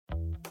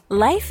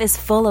Life is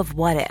full of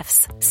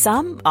what-ifs.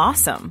 Some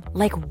awesome,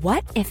 like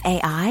what if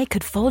AI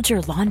could fold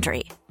your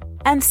laundry?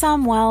 And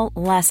some, well,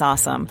 less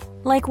awesome,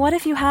 like what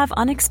if you have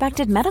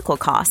unexpected medical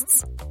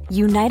costs?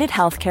 United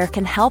Healthcare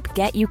can help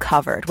get you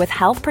covered with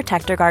Health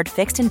Protector Guard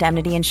fixed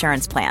indemnity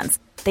insurance plans.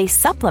 They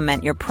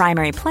supplement your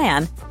primary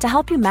plan to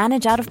help you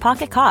manage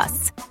out-of-pocket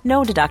costs.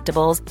 No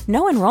deductibles,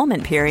 no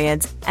enrollment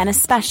periods, and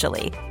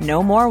especially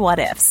no more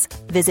what-ifs.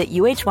 Visit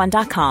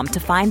uh1.com to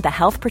find the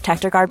Health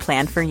Protector Guard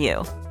plan for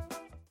you.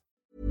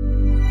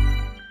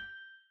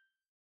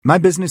 My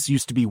business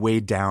used to be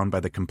weighed down by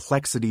the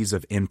complexities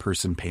of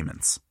in-person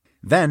payments.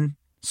 Then,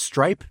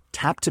 Stripe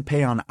Tap to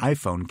Pay on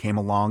iPhone came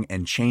along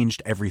and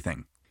changed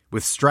everything.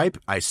 With Stripe,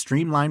 I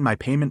streamlined my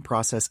payment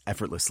process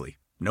effortlessly.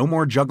 No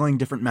more juggling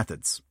different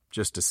methods.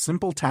 Just a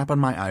simple tap on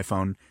my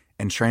iPhone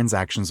and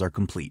transactions are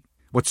complete.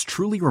 What's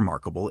truly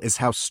remarkable is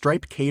how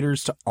Stripe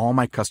caters to all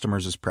my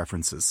customers'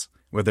 preferences.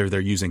 Whether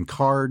they're using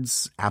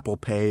cards, Apple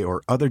Pay,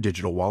 or other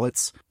digital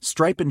wallets,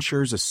 Stripe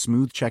ensures a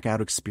smooth checkout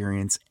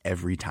experience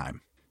every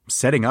time.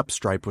 Setting up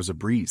Stripe was a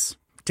breeze,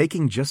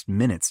 taking just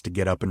minutes to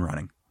get up and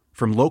running.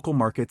 From local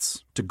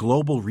markets to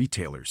global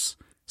retailers,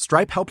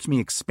 Stripe helped me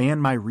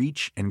expand my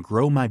reach and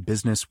grow my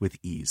business with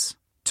ease.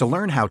 To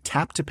learn how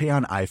Tap to Pay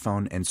on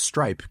iPhone and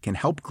Stripe can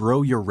help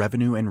grow your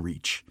revenue and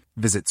reach,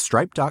 visit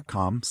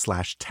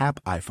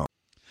stripe.com/tapiphone.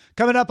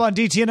 Coming up on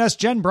DTNS,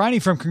 Jen Briney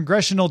from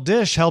Congressional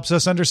Dish helps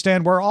us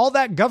understand where all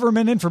that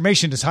government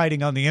information is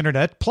hiding on the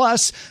internet.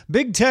 Plus,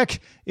 big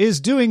tech is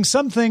doing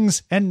some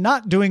things and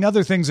not doing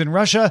other things in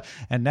Russia,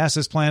 and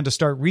NASA's plan to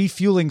start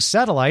refueling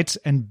satellites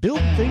and build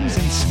things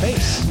in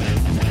space.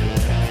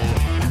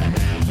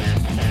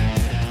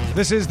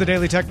 This is the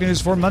Daily Tech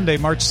News for Monday,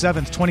 March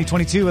 7th,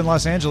 2022 in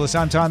Los Angeles.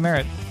 I'm Tom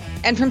Merritt.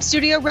 And from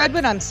Studio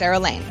Redwood, I'm Sarah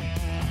Lane.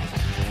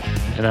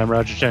 And I'm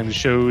Roger Chang, the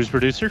show's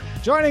producer.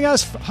 Joining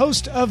us,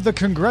 host of the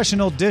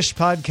Congressional Dish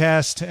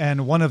podcast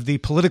and one of the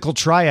political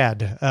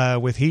triad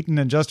with Heaton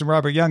and Justin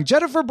Robert Young,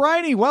 Jennifer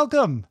Briney,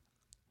 welcome.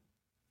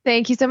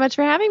 Thank you so much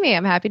for having me.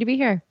 I'm happy to be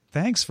here.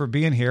 Thanks for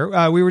being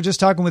here. We were just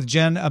talking with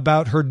Jen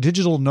about her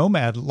digital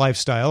nomad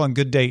lifestyle on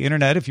Good Day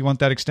Internet. If you want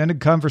that extended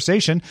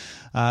conversation,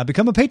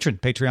 become a patron,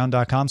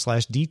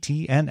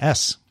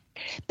 patreon.com/DTNS.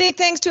 Big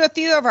thanks to a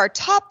few of our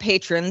top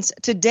patrons.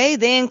 Today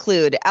they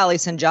include Ali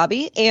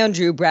Sanjabi,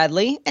 Andrew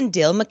Bradley, and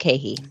Dale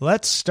McCahey.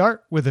 Let's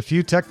start with a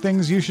few tech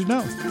things you should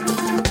know.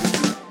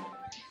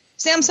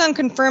 Samsung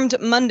confirmed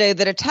Monday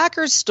that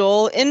attackers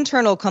stole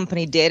internal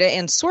company data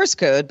and source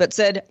code, but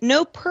said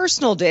no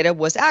personal data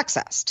was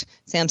accessed.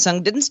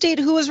 Samsung didn't state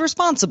who was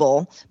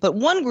responsible, but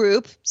one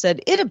group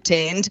said it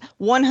obtained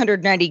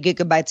 190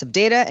 gigabytes of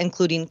data,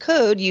 including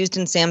code used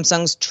in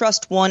Samsung's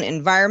Trust One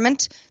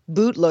environment,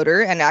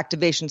 bootloader, and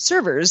activation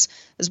servers,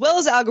 as well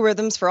as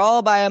algorithms for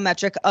all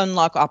biometric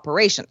unlock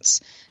operations.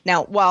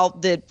 Now, while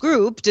the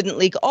group didn't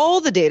leak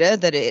all the data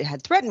that it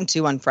had threatened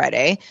to on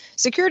Friday,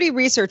 security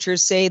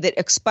researchers say that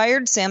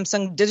expired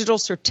Samsung digital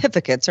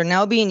certificates are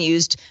now being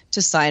used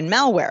to sign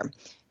malware.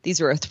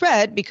 These are a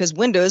threat because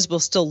Windows will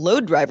still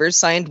load drivers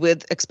signed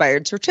with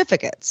expired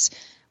certificates.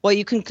 While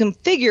you can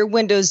configure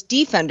Windows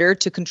Defender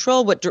to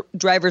control what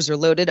drivers are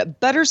loaded, a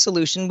better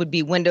solution would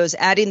be Windows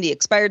adding the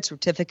expired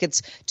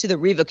certificates to the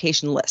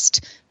revocation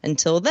list.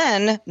 Until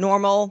then,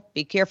 normal,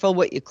 be careful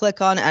what you click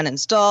on and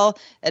install.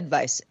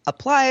 Advice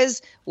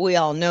applies. We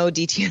all know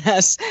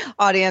DTNS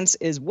audience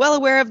is well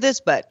aware of this,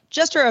 but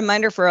just a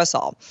reminder for us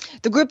all.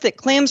 The group that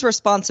claims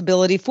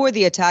responsibility for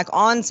the attack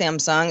on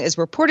Samsung is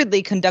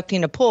reportedly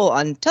conducting a poll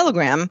on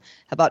Telegram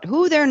about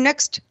who their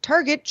next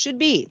target should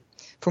be.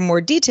 For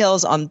more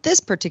details on this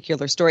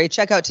particular story,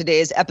 check out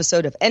today's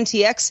episode of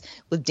NTX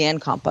with Dan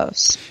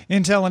Campos.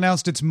 Intel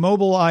announced its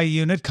Mobileye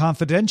unit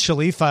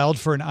confidentially filed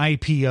for an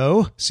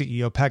IPO.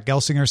 CEO Pat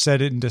Gelsinger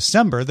said in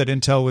December that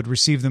Intel would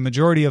receive the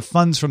majority of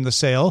funds from the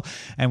sale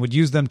and would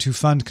use them to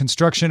fund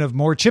construction of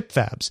more chip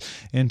fabs.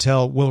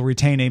 Intel will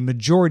retain a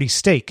majority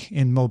stake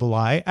in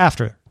Mobileye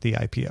after the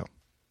IPO.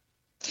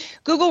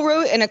 Google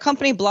wrote in a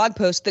company blog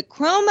post that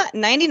Chrome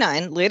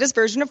 99, latest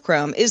version of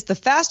Chrome, is the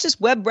fastest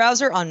web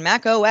browser on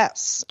Mac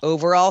OS.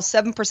 Overall,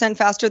 7%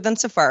 faster than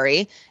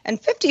Safari and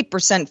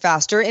 50%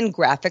 faster in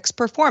graphics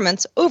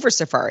performance over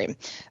Safari.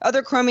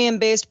 Other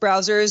Chromium-based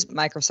browsers,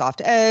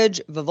 Microsoft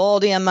Edge,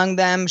 Vivaldi among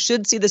them,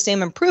 should see the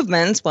same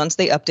improvements once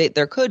they update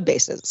their code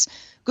bases.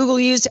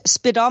 Google used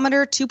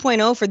Speedometer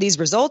 2.0 for these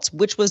results,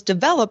 which was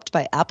developed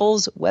by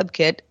Apple's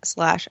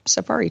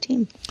WebKit/Safari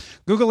team.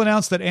 Google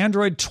announced that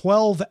Android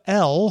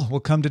 12L will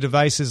come to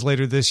devices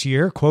later this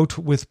year, quote,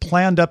 with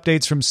planned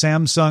updates from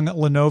Samsung,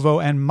 Lenovo,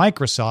 and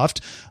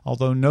Microsoft,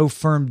 although no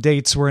firm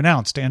dates were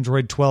announced.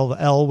 Android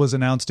 12L was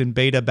announced in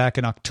beta back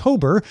in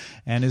October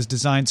and is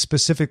designed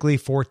specifically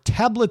for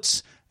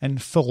tablets and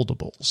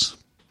foldables.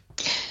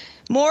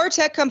 More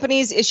tech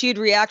companies issued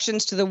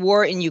reactions to the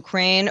war in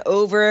Ukraine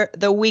over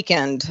the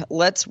weekend.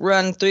 Let's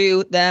run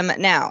through them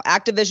now.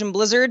 Activision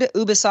Blizzard,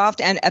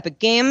 Ubisoft, and Epic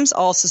Games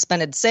all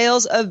suspended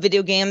sales of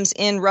video games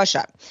in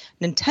Russia.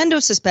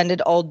 Nintendo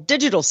suspended all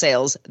digital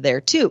sales there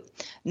too.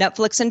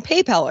 Netflix and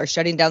PayPal are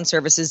shutting down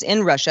services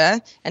in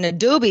Russia, and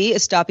Adobe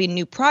is stopping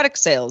new product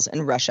sales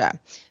in Russia.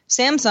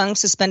 Samsung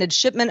suspended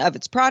shipment of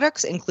its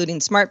products, including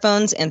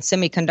smartphones and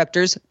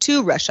semiconductors,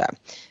 to Russia.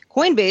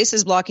 Coinbase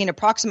is blocking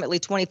approximately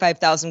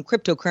 25,000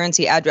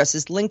 cryptocurrency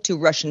addresses linked to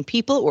Russian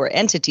people or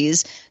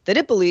entities that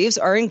it believes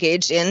are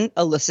engaged in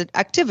illicit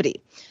activity.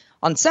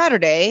 On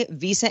Saturday,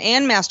 Visa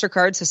and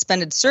MasterCard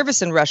suspended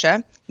service in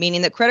Russia,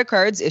 meaning that credit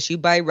cards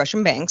issued by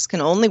Russian banks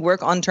can only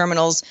work on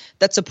terminals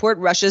that support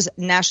Russia's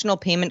national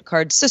payment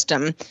card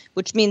system,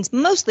 which means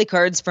mostly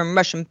cards from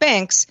Russian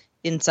banks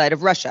inside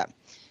of Russia.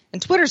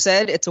 And Twitter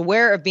said it's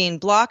aware of being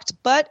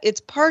blocked, but it's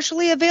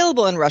partially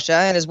available in Russia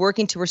and is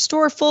working to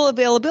restore full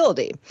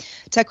availability.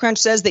 TechCrunch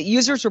says that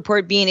users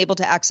report being able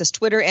to access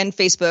Twitter and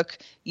Facebook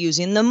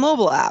using the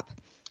mobile app.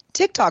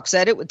 TikTok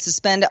said it would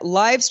suspend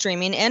live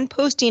streaming and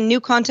posting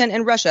new content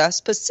in Russia,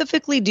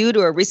 specifically due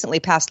to a recently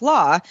passed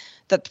law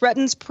that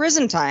threatens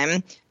prison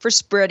time for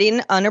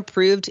spreading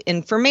unapproved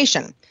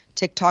information.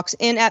 TikTok's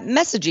in-app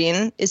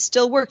messaging is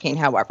still working,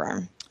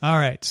 however. All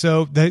right.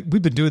 So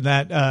we've been doing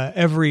that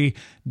every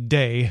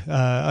day,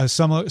 a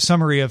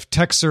summary of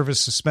tech service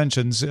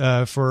suspensions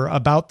for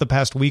about the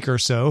past week or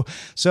so.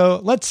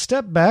 So let's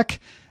step back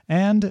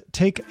and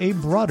take a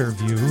broader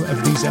view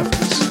of these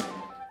efforts.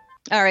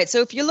 All right.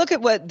 So if you look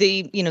at what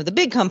the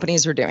big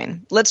companies are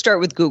doing, let's start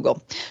with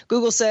Google.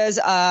 Google says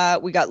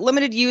we got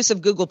limited use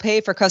of Google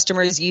Pay for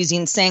customers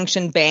using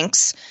sanctioned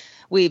banks.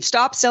 We've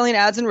stopped selling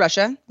ads in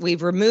Russia.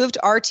 We've removed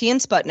RT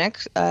and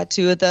Sputnik,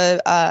 two of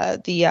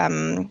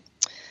the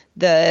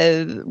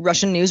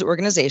Russian news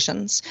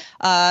organizations,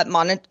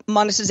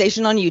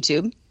 monetization on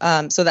YouTube.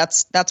 So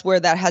that's where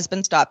that has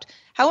been stopped.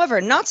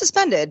 However, not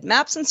suspended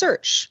Maps and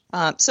Search.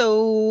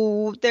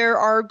 So there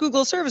are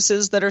Google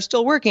services that are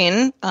still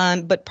working,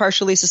 but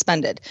partially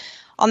suspended.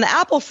 On the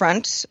Apple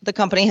front, the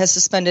company has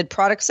suspended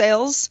product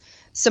sales,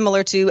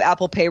 similar to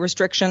Apple Pay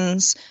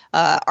restrictions.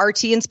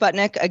 RT and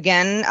Sputnik,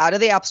 again, out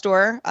of the App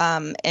Store,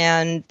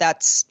 and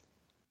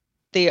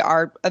they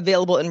are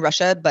available in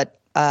Russia, but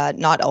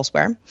not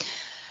elsewhere.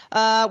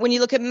 When you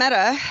look at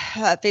Meta,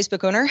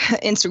 Facebook owner,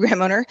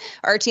 Instagram owner,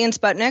 RT and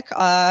Sputnik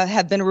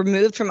have been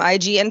removed from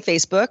IG and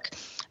Facebook.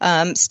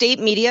 State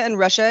media in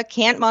Russia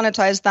can't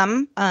monetize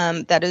them.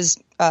 That is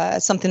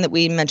something that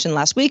we mentioned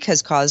last week,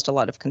 has caused a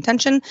lot of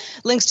contention.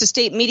 Links to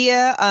state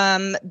media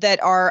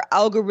that are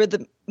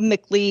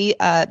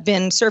algorithmically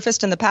been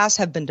surfaced in the past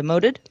have been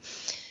demoted.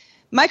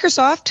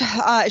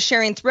 Microsoft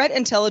sharing threat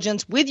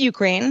intelligence with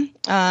Ukraine.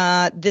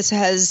 This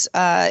has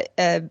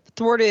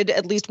thwarted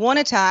at least one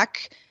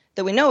attack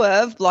that we know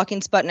of,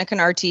 blocking Sputnik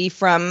and RT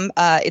from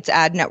its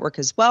ad network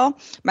as well.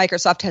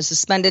 Microsoft has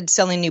suspended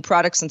selling new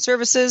products and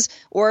services.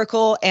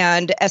 Oracle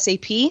and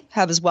SAP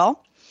have as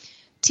well.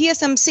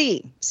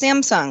 TSMC,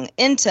 Samsung,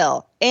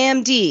 Intel,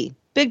 AMD,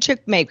 big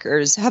chip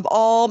makers have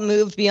all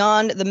moved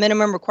beyond the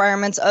minimum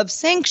requirements of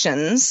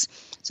sanctions.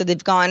 So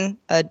they've gone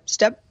a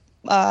step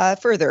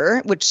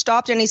further, which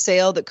stopped any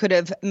sale that could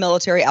have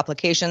military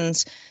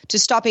applications, to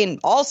stopping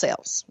all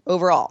sales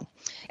overall.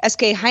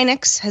 SK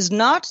Hynix has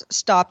not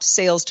stopped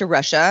sales to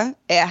Russia.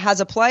 It has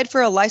applied for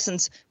a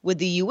license with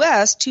the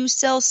U.S. to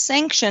sell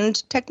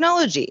sanctioned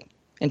technology.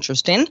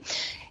 Interesting.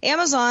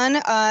 Amazon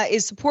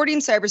is supporting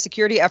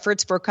cybersecurity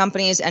efforts for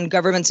companies and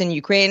governments in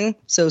Ukraine,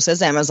 so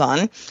says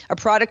Amazon, a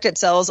product it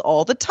sells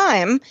all the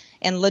time,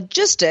 and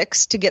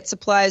logistics to get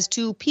supplies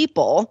to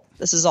people.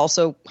 This is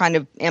also kind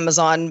of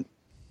Amazon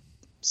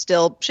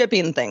still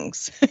shipping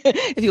things.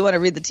 If you want to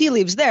read the tea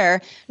leaves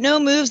there, no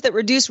moves that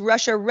reduce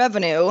Russia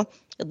revenue,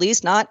 at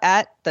least not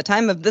at the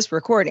time of this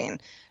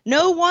recording.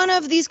 No one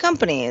of these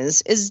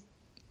companies is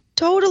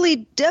totally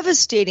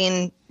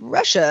devastating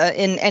Russia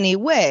in any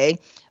way,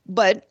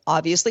 but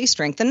obviously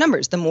strength in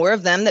numbers. The more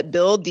of them that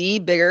build, the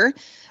bigger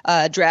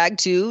drag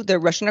to the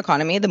Russian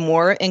economy, the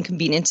more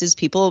inconveniences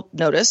people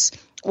notice,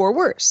 or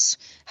worse.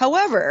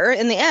 However,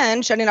 in the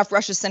end, shutting off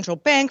Russia's central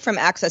bank from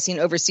accessing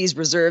overseas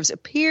reserves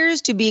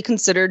appears to be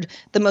considered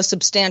the most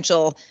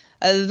substantial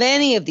of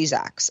any of these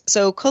acts.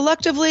 So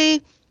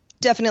collectively,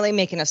 definitely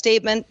making a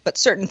statement, but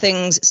certain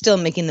things still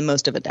making the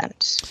most of a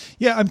dent.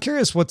 Yeah, I'm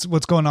curious what's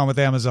going on with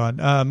Amazon.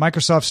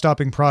 Microsoft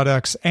stopping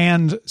products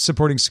and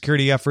supporting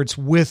security efforts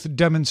with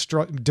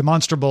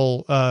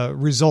demonstrable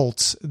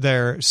results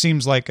there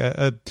seems like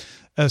a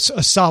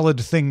solid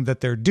thing that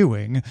they're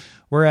doing.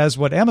 Whereas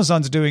what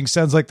Amazon's doing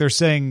sounds like they're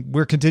saying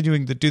we're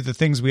continuing to do the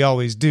things we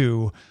always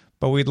do,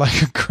 but we'd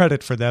like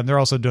credit for them. They're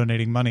also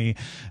donating money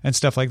and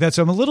stuff like that.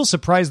 So I'm a little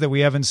surprised that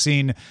we haven't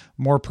seen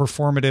more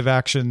performative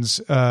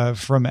actions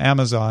from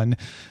Amazon.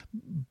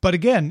 But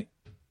again,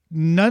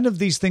 none of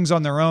these things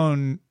on their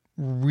own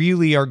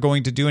really are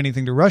going to do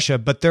anything to Russia,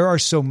 but there are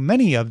so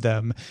many of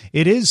them.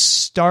 It is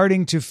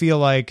starting to feel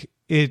like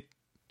it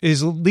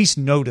is at least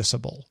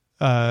noticeable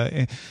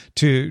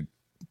to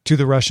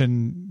the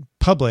Russian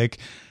public.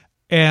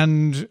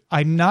 And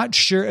I'm not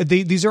sure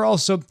these are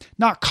also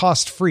not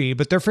cost free,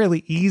 but they're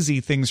fairly easy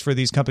things for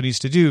these companies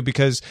to do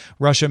because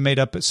Russia made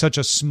up such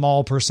a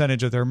small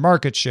percentage of their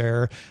market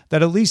share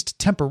that at least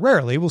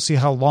temporarily, we'll see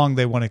how long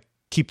they want to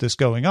keep this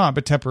going on,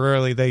 but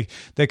temporarily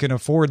they can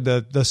afford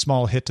the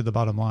small hit to the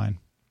bottom line.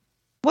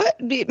 What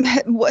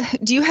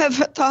do you have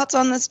thoughts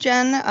on this,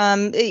 Jen?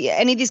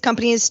 Any of these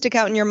companies stick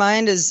out in your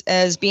mind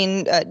as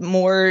being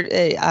more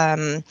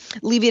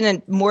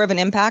leaving more of an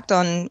impact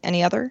on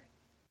any other?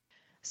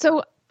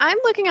 So I'm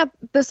looking at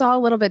this all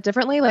a little bit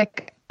differently.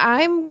 Like,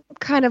 I'm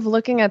kind of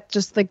looking at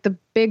just like the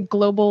big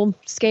global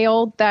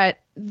scale, that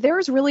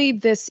there's really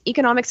this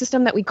economic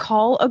system that we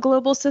call a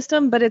global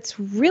system, but it's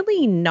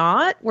really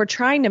not. We're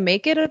trying to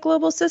make it a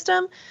global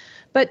system.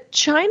 But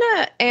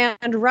China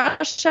and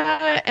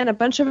Russia and a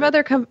bunch of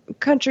other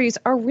countries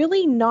are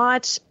really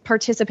not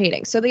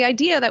participating. So the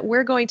idea that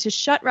we're going to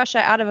shut Russia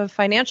out of a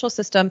financial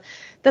system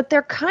that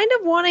they're kind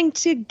of wanting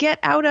to get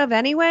out of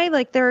anyway,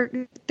 like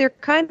they're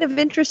kind of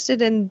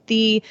interested in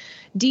the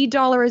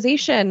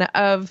de-dollarization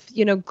of,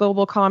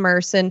 global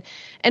commerce. And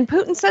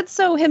Putin said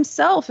so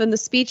himself in the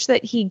speech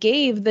that he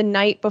gave the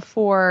night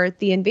before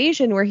the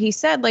invasion, where he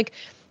said, like,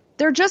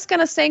 they're just going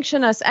to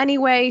sanction us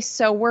anyway,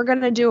 so we're going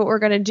to do what we're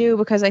going to do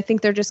because I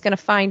think they're just going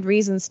to find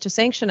reasons to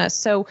sanction us.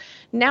 So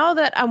now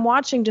that I'm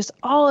watching just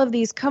all of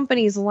these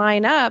companies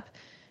line up,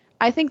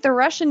 I think the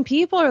Russian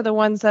people are the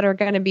ones that are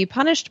going to be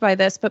punished by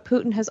this, but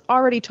Putin has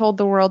already told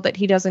the world that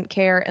he doesn't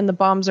care, and the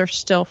bombs are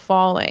still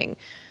falling.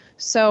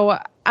 So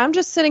I'm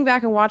just sitting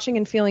back and watching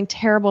and feeling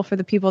terrible for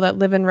the people that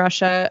live in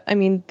Russia. I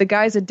mean, the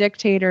guy's a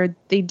dictator.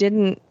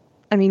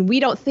 We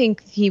don't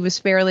think he was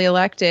fairly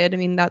elected. I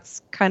mean,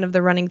 that's kind of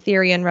the running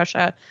theory in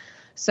Russia.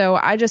 So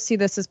I just see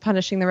this as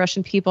punishing the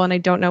Russian people, and I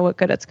don't know what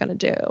good it's going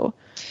to do.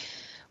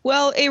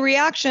 Well, a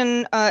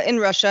reaction in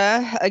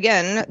Russia,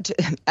 again,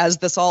 as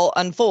this all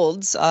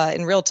unfolds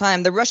in real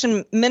time, the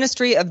Russian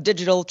Ministry of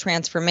Digital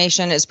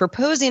Transformation is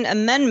proposing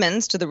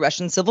amendments to the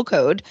Russian Civil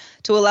Code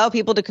to allow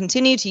people to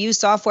continue to use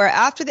software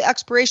after the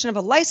expiration of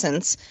a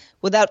license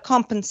without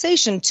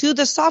compensation to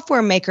the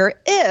software maker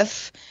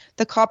if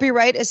the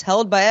copyright is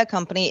held by a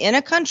company in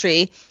a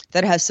country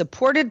that has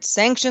supported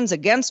sanctions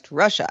against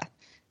Russia.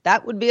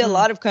 That would be a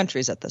lot of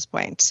countries at this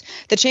point.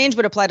 The change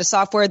would apply to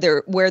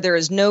software where there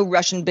is no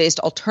Russian-based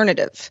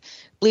alternative.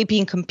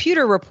 Bleeping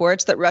Computer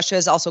reports that Russia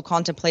is also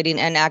contemplating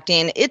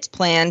enacting its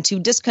plan to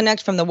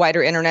disconnect from the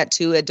wider internet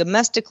to a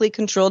domestically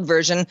controlled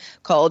version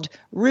called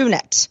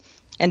RuNet.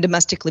 And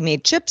domestically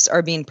made chips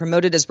are being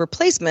promoted as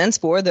replacements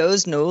for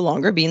those no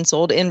longer being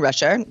sold in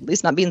Russia, at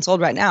least not being sold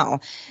right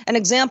now. An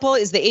example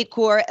is the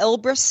 8-core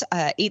Elbrus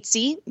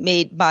 8C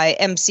made by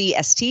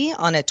MCST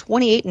on a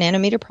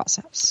 28-nanometer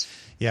process.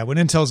 Yeah, when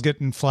Intel's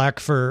getting flack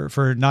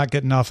for not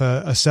getting off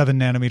a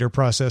 7-nanometer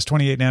process,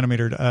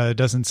 28-nanometer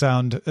doesn't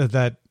sound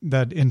that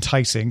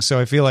enticing. So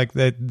I feel like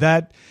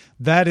that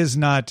is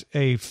not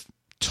a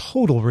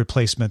total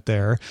replacement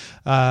there.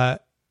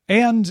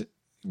 And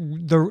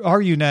the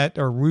RuNet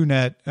or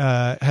RuNet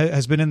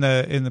has been in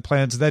the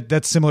plans.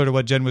 That's similar to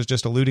what Jen was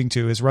just alluding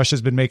to. Is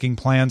Russia's been making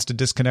plans to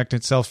disconnect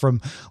itself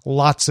from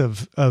lots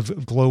of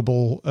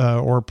global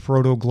or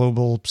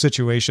proto-global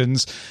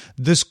situations.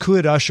 This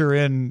could usher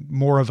in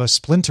more of a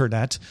splinter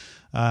net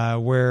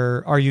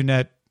where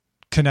RuNet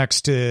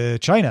connects to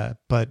China,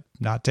 but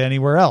not to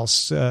anywhere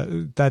else.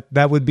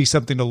 That would be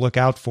something to look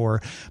out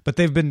for. But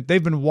they've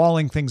been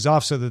walling things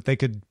off so that they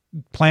could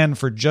plan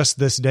for just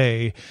this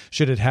day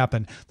should it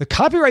happen. The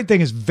copyright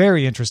thing is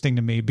very interesting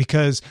to me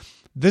because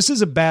this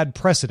is a bad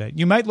precedent.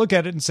 You might look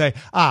at it and say,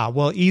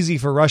 well, easy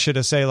for Russia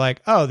to say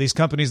like, oh, these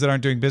companies that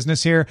aren't doing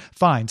business here,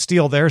 fine,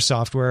 steal their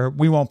software.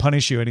 We won't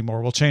punish you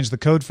anymore. We'll change the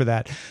code for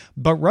that.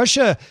 But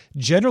Russia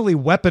generally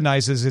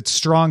weaponizes its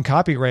strong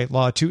copyright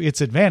law to its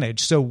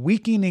advantage. So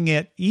weakening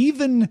it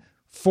even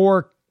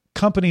for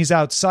companies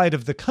outside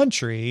of the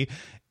country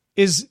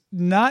is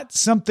not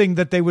something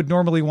that they would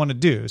normally want to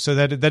do. So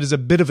that is a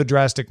bit of a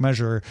drastic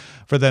measure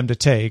for them to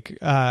take,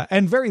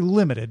 and very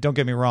limited, don't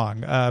get me wrong,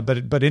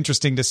 but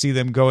interesting to see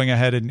them going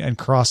ahead and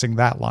crossing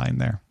that line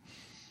there.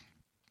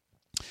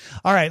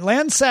 All right,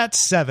 Landsat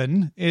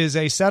 7 is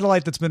a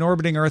satellite that's been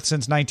orbiting Earth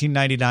since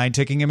 1999,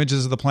 taking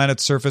images of the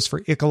planet's surface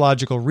for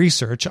ecological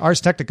research.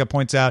 Ars Technica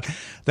points out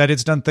that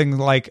it's done things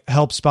like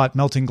help spot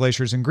melting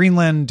glaciers in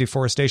Greenland,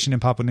 deforestation in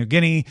Papua New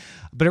Guinea,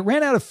 but it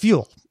ran out of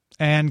fuel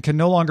and can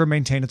no longer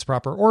maintain its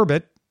proper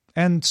orbit,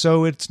 and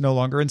so it's no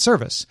longer in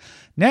service.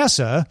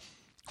 NASA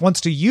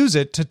wants to use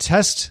it to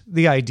test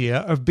the idea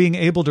of being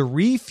able to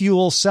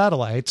refuel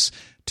satellites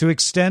to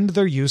extend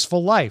their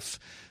useful life.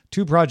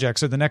 2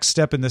 projects are the next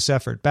step in this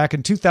effort. Back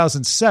in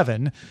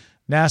 2007,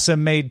 NASA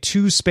made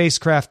 2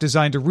 spacecraft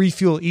designed to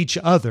refuel each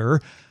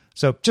other.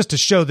 So just to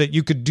show that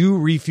you could do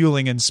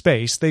refueling in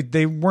space,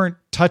 they weren't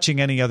touching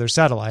any other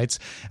satellites.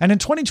 And in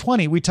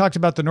 2020, we talked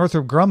about the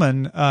Northrop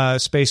Grumman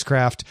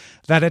spacecraft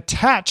that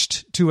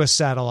attached to a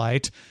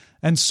satellite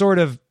and sort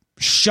of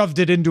shoved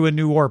it into a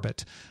new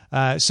orbit.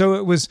 So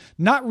it was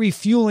not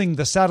refueling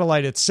the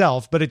satellite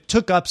itself, but it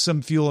took up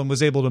some fuel and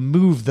was able to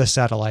move the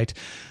satellite.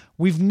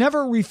 We've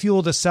never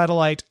refueled a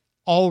satellite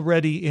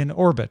already in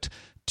orbit.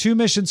 2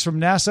 missions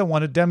from NASA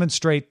want to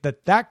demonstrate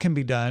that can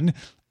be done,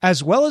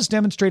 as well as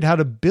demonstrate how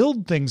to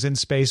build things in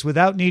space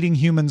without needing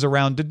humans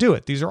around to do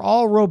it. These are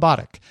all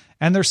robotic,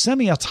 and they're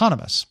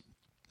semi-autonomous.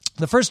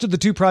 The first of the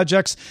two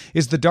projects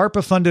is the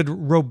DARPA-funded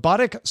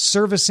Robotic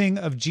Servicing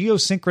of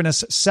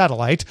Geosynchronous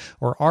Satellite,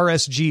 or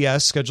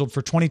RSGS, scheduled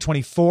for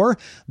 2024.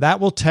 That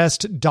will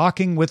test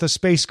docking with a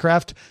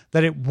spacecraft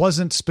that it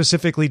wasn't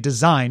specifically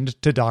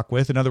designed to dock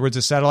with. In other words,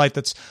 a satellite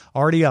that's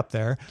already up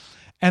there.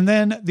 And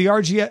then the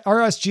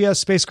RSGS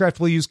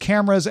spacecraft will use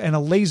cameras and a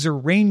laser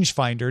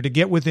rangefinder to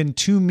get within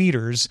 2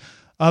 meters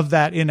of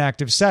that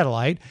inactive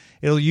satellite.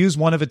 It'll use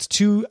one of its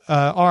two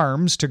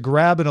arms to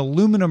grab an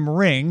aluminum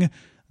ring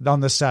on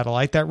the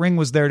satellite. That ring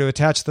was there to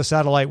attach the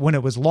satellite when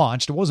it was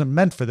launched. It wasn't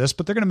meant for this,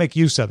 but they're going to make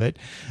use of it.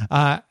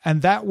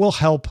 And that will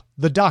help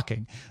the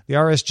docking. The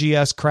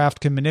RSGS craft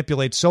can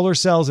manipulate solar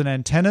cells and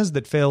antennas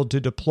that failed to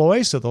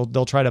deploy, so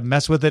they'll try to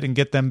mess with it and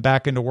get them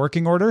back into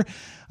working order,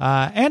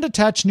 and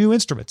attach new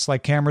instruments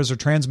like cameras or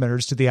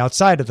transmitters to the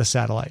outside of the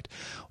satellite.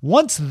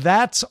 Once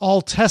that's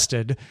all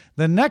tested,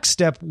 the next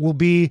step will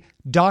be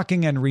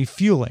docking and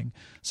refueling.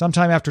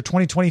 Sometime after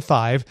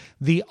 2025,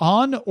 the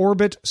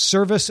On-Orbit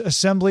Service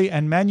Assembly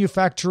and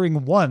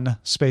Manufacturing 1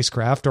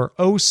 spacecraft, or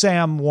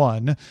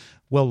OSAM-1,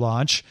 will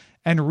launch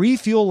and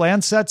refuel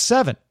Landsat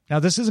 7. Now,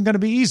 this isn't going to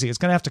be easy. It's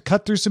going to have to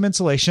cut through some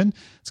insulation.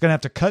 It's going to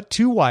have to cut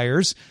 2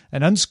 wires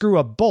and unscrew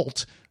a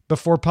bolt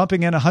before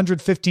pumping in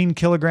 115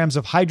 kilograms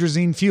of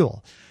hydrazine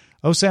fuel.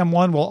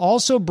 OSAM-1 will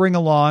also bring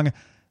along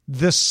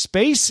the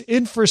Space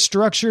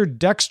Infrastructure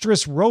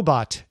Dexterous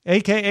Robot,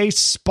 aka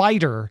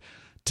Spider,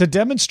 to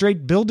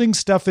demonstrate building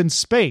stuff in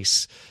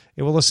space.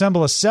 It will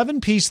assemble a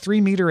 7-piece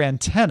 3-meter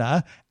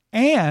antenna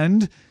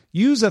and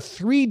use a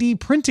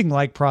 3D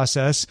printing-like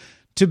process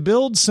to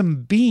build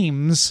some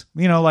beams,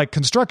 like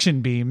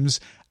construction beams,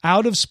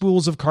 out of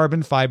spools of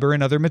carbon fiber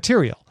and other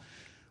material.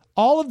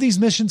 All of these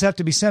missions have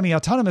to be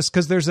semi-autonomous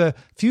because there's a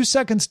few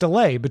seconds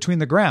delay between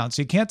the ground,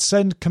 so you can't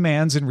send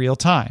commands in real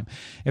time.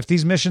 If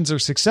these missions are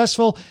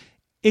successful,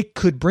 it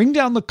could bring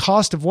down the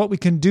cost of what we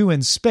can do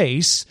in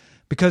space,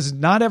 because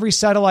not every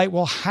satellite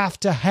will have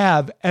to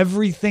have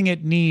everything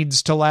it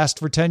needs to last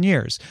for 10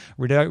 years.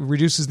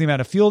 Reduces the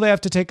amount of fuel they have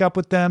to take up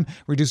with them,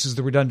 reduces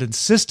the redundant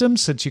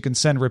systems since you can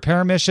send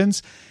repair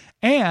missions,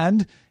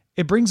 and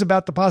it brings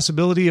about the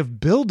possibility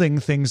of building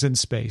things in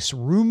space,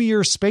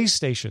 roomier space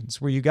stations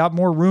where you got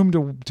more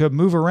room to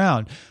move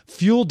around,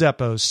 fuel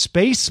depots,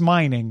 space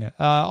mining,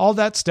 all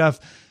that stuff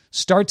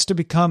starts to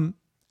become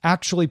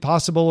actually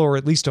possible or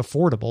at least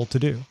affordable to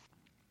do.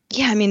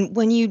 Yeah, I mean,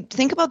 when you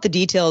think about the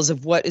details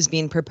of what is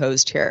being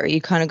proposed here,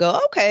 you kind of go,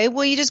 okay,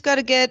 well, you just got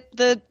to get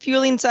the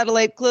fueling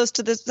satellite close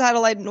to the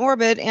satellite in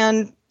orbit,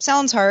 and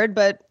sounds hard,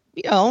 but,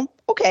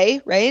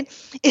 okay, right?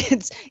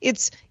 It's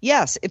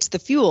the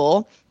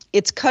fuel.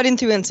 It's cutting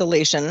through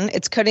insulation.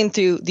 It's cutting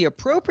through the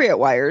appropriate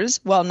wires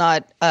while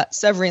not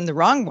severing the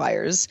wrong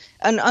wires,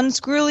 and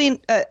unscrewing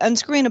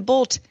a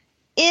bolt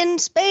in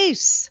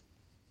space.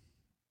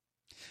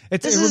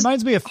 It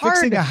reminds me of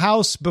fixing a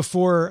house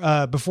before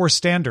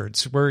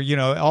standards, where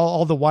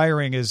all the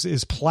wiring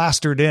is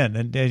plastered in,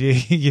 and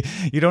you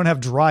don't have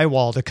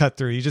drywall to cut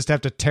through. You just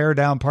have to tear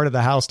down part of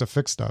the house to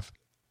fix stuff.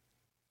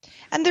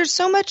 And there's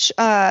so much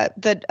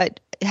that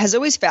has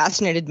always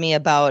fascinated me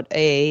about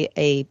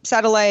a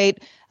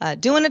satellite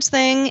doing its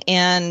thing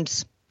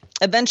and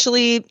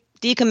eventually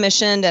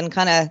decommissioned and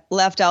kind of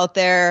left out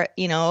there,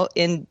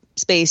 in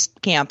space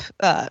camp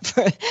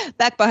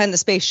back behind the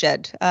space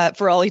shed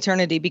for all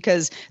eternity,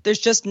 because there's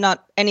just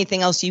not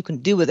anything else you can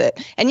do with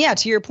it. And yeah,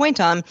 to your point,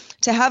 Tom,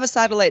 to have a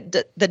satellite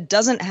that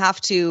doesn't have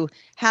to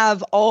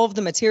have all of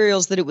the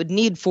materials that it would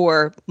need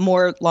for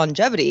more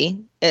longevity,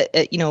 at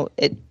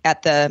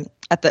the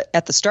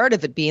start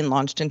of it being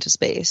launched into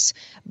space,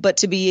 but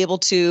to be able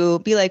to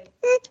be like,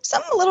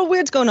 something a little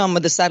weird's going on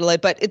with the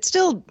satellite, but it's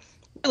still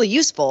really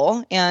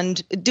useful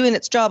and doing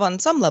its job on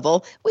some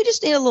level. We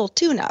just need a little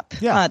tune-up.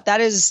 Yeah.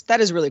 That is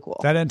really cool.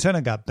 That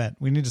antenna got bent.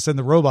 We need to send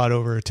the robot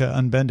over to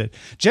unbend it.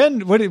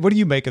 Jen, what do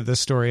you make of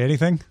this story?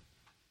 Anything?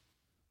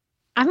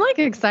 I'm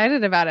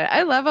excited about it.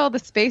 I love all the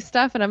space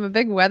stuff, and I'm a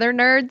big weather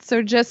nerd.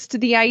 So just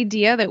the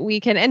idea that we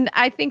can, and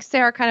I think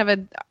Sarah kind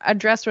of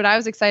addressed what I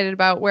was excited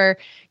about, where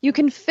you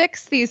can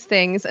fix these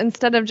things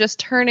instead of just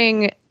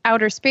turning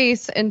outer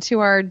space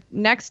into our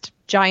next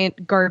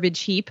giant garbage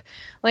heap.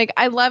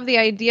 I love the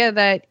idea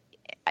that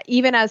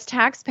even as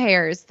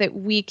taxpayers, that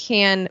we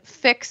can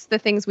fix the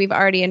things we've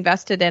already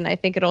invested in. I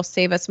think it'll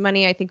save us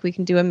money. I think we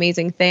can do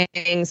amazing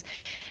things.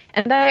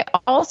 And I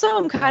also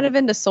am kind of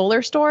into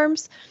solar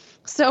storms.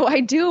 So I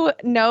do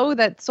know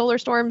that solar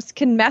storms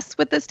can mess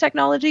with this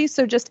technology.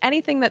 So just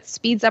anything that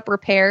speeds up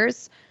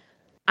repairs,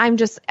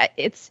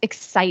 it's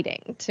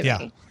exciting to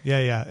me.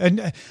 Yeah.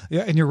 And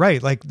you're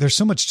right. There's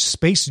so much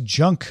space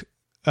junk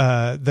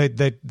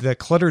that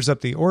clutters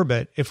up the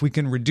orbit. If we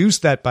can reduce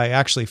that by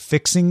actually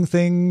fixing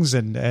things,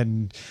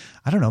 and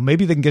I don't know,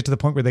 maybe they can get to the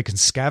point where they can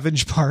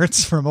scavenge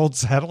parts from old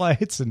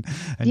satellites and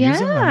use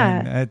them.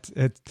 I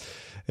mean,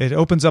 it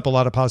opens up a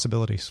lot of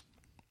possibilities.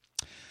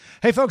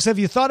 Hey, folks, have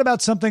you thought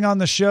about something on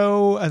the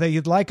show that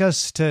you'd like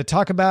us to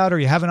talk about, or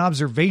you have an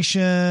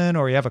observation,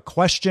 or you have a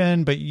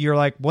question, but you're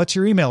like, what's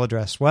your email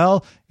address?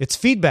 Well, it's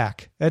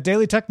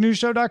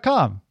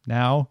feedback@dailytechnewsshow.com.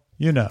 Now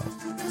you know.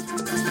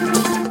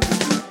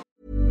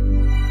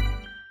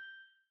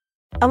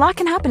 A lot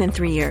can happen in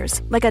 3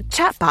 years, like a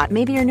chatbot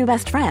may be your new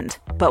best friend.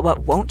 But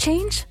what won't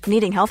change?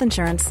 Needing health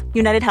insurance.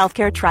 United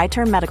Healthcare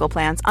Tri-Term Medical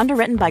Plans,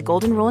 underwritten by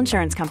Golden Rule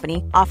Insurance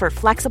Company, offer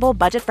flexible,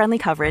 budget-friendly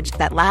coverage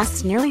that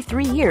lasts nearly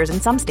 3 years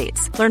in some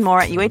states. Learn more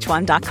at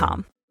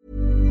uh1.com.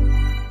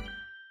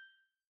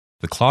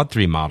 The Claude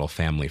 3 model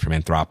family from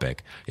Anthropic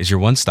is your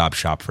one-stop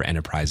shop for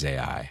enterprise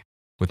AI.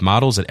 With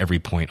models at every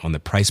point on the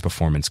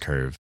price-performance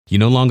curve, you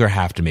no longer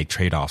have to make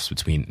trade-offs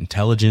between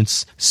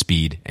intelligence,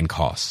 speed, and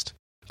cost.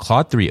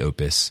 Claude 3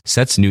 Opus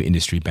sets new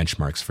industry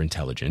benchmarks for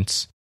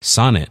intelligence.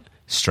 Sonnet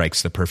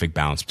strikes the perfect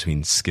balance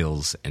between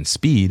skills and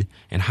speed.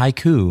 And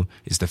Haiku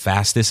is the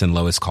fastest and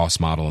lowest cost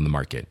model on the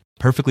market,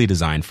 perfectly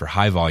designed for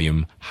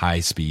high-volume,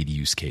 high-speed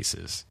use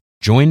cases.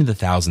 Join the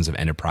thousands of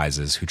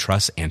enterprises who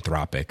trust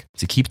Anthropic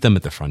to keep them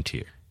at the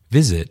frontier.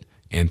 Visit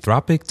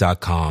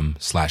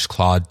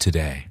anthropic.com/Claude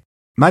today.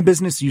 My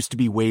business used to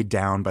be weighed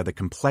down by the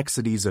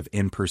complexities of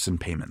in-person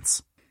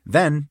payments.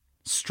 Then,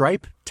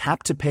 Stripe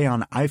Tap to Pay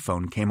on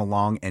iPhone came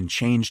along and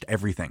changed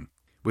everything.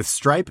 With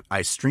Stripe,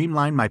 I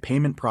streamlined my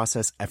payment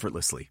process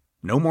effortlessly.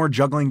 No more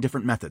juggling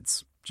different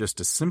methods.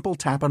 Just a simple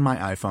tap on my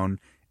iPhone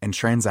and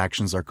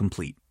transactions are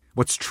complete.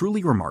 What's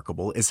truly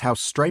remarkable is how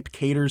Stripe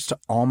caters to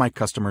all my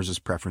customers'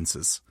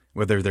 preferences.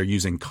 Whether they're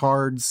using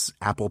cards,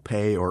 Apple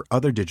Pay, or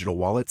other digital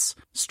wallets,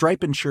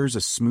 Stripe ensures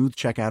a smooth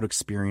checkout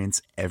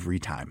experience every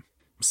time.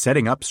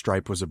 Setting up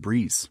Stripe was a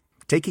breeze,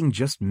 taking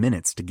just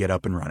minutes to get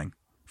up and running.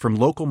 From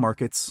local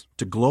markets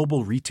to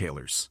global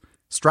retailers,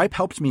 Stripe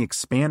helped me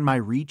expand my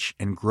reach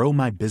and grow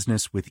my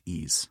business with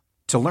ease.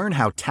 To learn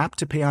how Tap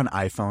to Pay on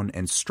iPhone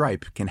and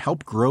Stripe can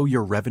help grow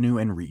your revenue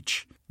and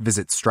reach,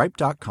 visit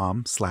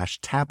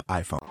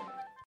stripe.com/tapiphone.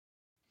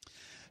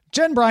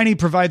 Jen Briney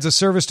provides a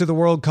service to the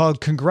world called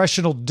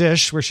Congressional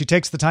Dish, where she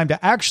takes the time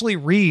to actually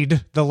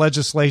read the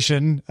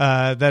legislation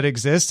that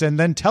exists and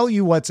then tell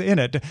you what's in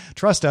it.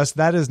 Trust us,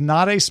 that is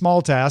not a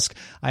small task.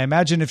 I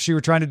imagine if she were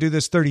trying to do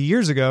this 30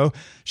 years ago,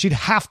 she'd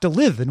have to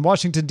live in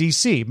Washington,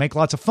 D.C., make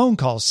lots of phone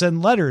calls,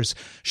 send letters,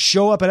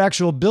 show up at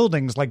actual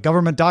buildings like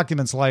government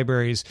documents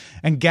libraries,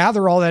 and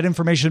gather all that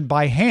information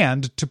by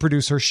hand to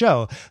produce her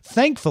show.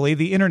 Thankfully,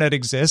 the internet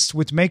exists,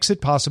 which makes it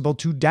possible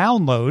to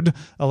download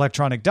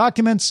electronic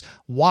documents,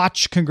 watch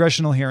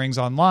congressional hearings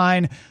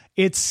online.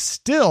 It's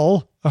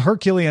still a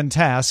Herculean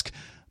task,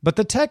 but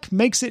the tech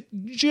makes it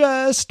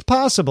just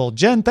possible.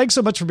 Jen, thanks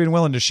so much for being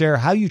willing to share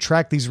how you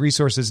track these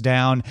resources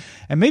down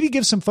and maybe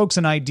give some folks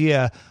an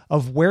idea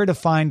of where to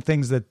find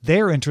things that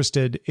they're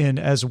interested in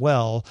as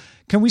well.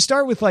 Can we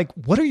start with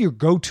what are your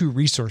go-to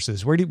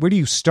resources? Where do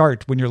you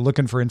start when you're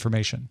looking for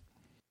information?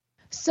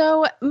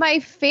 So my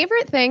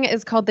favorite thing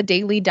is called the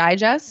Daily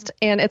Digest,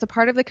 and it's a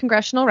part of the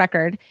Congressional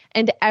Record.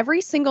 And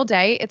every single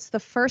day, it's the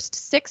first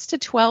 6 to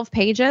 12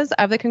 pages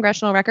of the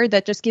Congressional Record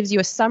that just gives you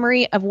a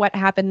summary of what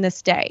happened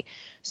this day.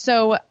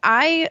 So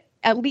I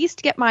at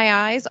least get my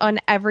eyes on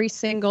every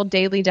single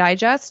Daily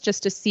Digest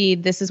just to see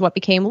this is what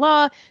became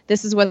law,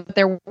 this is what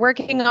they're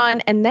working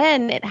on, and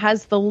then it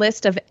has the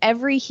list of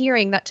every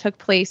hearing that took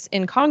place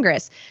in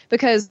Congress.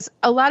 Because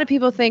a lot of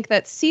people think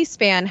that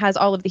C-SPAN has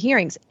all of the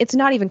hearings. It's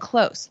not even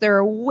close. There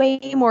are way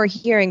more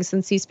hearings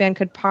than C-SPAN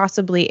could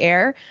possibly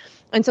air.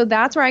 And so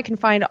that's where I can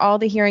find all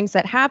the hearings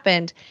that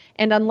happened.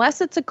 And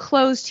unless it's a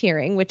closed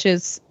hearing, which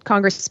is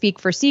Congress speak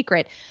for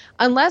secret,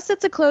 unless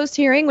it's a closed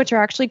hearing, which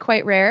are actually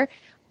quite rare,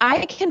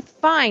 I can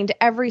find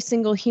every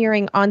single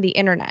hearing on the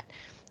internet.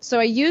 So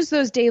I use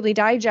those Daily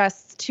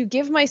Digests to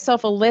give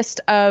myself a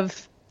list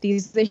of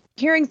these are the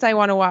hearings I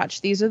want to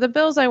watch. These are the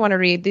bills I want to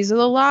read. These are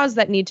the laws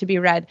that need to be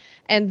read.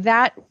 And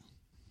that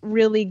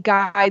really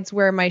guides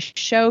where my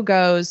show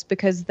goes,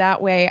 because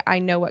that way I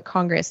know what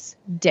Congress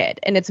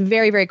did. And it's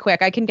very, very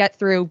quick. I can get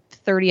through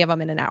 30 of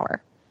them in an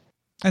hour.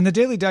 And the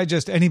Daily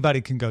Digest, anybody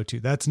can go to.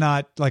 That's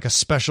not like a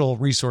special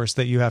resource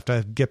that you have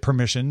to get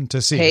permission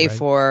to see. Pay right?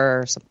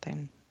 for or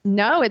something.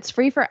 No, it's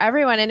free for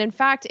everyone. And in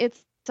fact, it's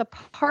a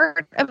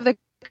part of the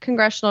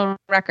Congressional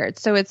Record.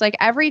 So it's like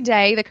every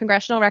day the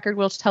Congressional Record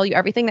will tell you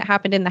everything that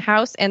happened in the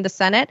House and the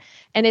Senate.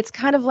 And it's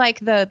kind of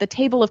like the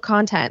table of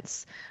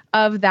contents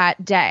of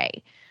that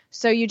day.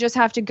 So you just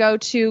have to go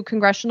to you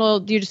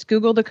just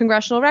Google the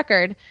Congressional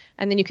Record,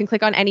 and then you can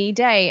click on any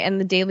day, and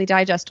the Daily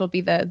Digest will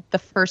be the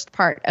first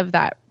part of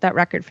that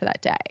record for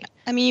that day.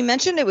 I mean, you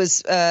mentioned it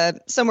was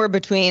somewhere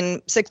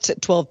between 6 to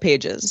 12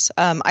 pages.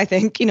 I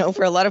think,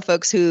 for a lot of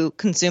folks who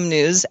consume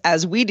news,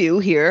 as we do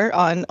here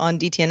on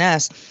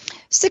DTNS,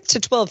 6 to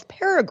 12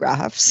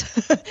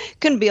 paragraphs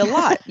can be a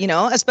lot,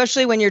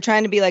 especially when you're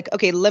trying to be like,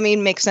 okay, let me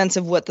make sense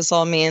of what this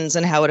all means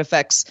and how it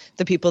affects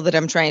the people that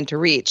I'm trying to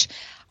reach.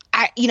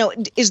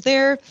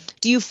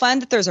 Do you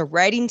find that there's a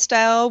writing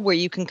style where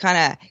you can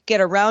kind of get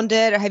around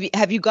it? Or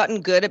have you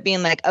gotten good at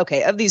being like,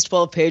 okay, of these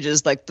 12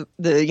 pages, like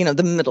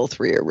the middle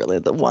 3 are really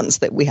the ones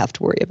that we have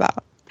to worry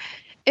about?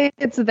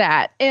 It's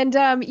that. And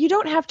you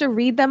don't have to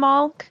read them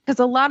all, because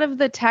a lot of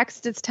the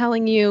text, it's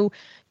telling you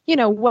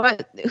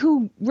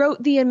who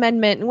wrote the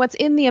amendment and what's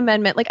in the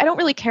amendment. Like, I don't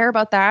really care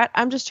about that.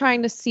 I'm just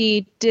trying to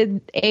see, did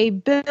a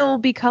bill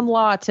become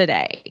law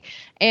today?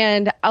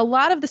 And a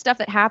lot of the stuff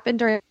that happened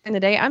during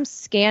the day, I'm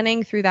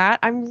scanning through that.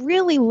 I'm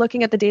really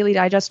looking at the Daily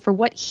Digest for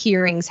what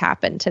hearings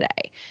happened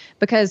today,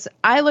 because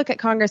I look at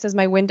Congress as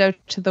my window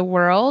to the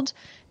world.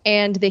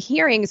 And the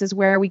hearings is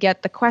where we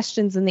get the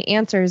questions and the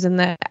answers and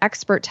the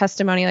expert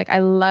testimony. Like, I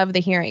love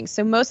the hearings.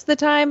 So most of the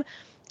time,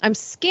 I'm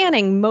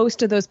scanning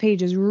most of those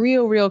pages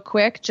real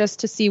quick just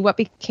to see what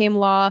became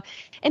law.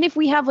 And if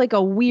we have like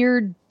a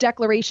weird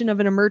declaration of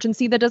an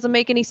emergency that doesn't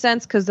make any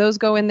sense, because those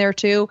go in there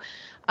too.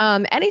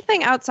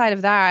 Anything outside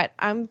of that,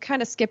 I'm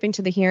kind of skipping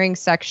to the hearing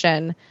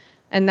section.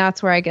 And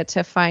that's where I get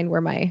to find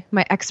where my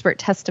expert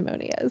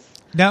testimony is.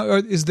 Now,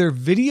 is there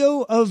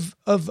video of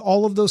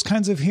all of those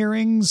kinds of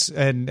hearings?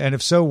 And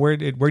if so, where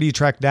do you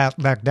track that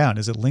back down?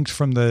 Is it linked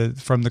from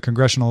the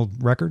congressional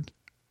record?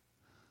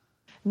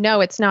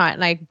 No, it's not.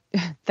 And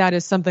that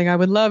is something I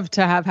would love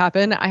to have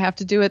happen. I have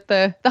to do it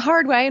the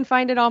hard way and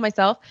find it all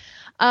myself.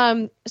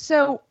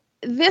 So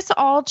this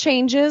all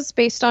changes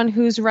based on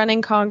who's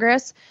running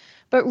Congress.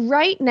 But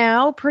right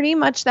now, pretty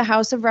much the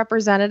House of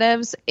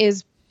Representatives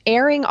is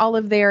airing all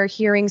of their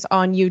hearings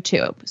on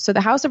YouTube. So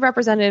the House of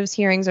Representatives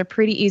hearings are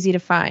pretty easy to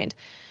find.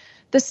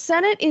 The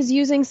Senate is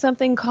using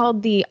something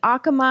called the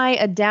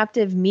Akamai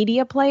Adaptive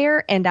Media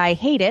Player, and I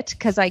hate it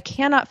because I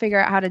cannot figure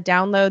out how to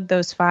download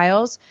those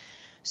files.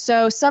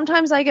 So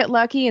sometimes I get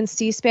lucky and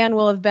C-SPAN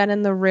will have been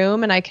in the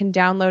room and I can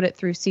download it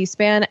through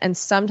C-SPAN. And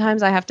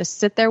sometimes I have to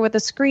sit there with a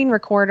screen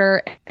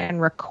recorder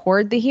and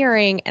record the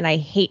hearing. And I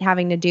hate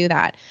having to do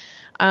that.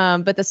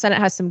 But the Senate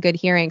has some good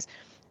hearings.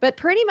 But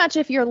pretty much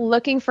if you're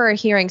looking for a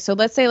hearing, so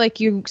let's say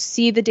like you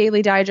see the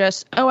Daily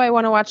Digest, I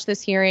want to watch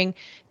this hearing.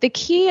 The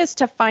key is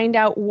to find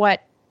out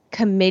what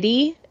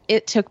committee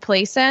it took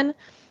place in.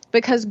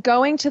 Because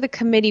going to the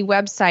committee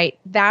website,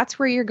 that's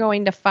where you're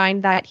going to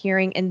find that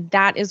hearing, and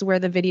that is where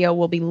the video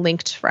will be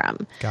linked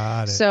from.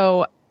 Got it.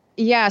 So,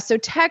 yeah, so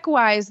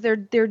tech-wise, they're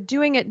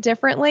doing it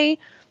differently,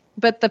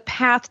 but the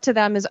path to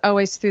them is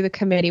always through the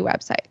committee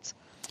websites.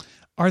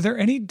 Are there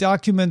any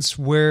documents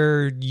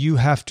where you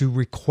have to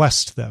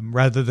request them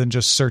rather than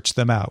just search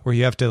them out, where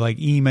you have to like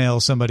email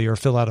somebody or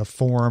fill out a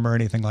form or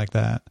anything like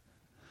that?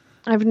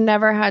 I've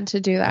never had to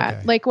do that.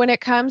 Okay. Like when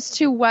it comes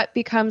to what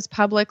becomes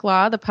public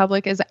law, the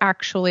public is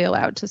actually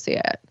allowed to see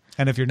it.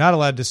 And if you're not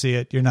allowed to see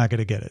it, you're not going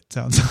to get it,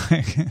 sounds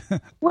like.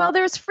 Well,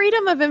 there's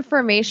freedom of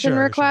information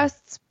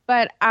requests,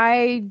 but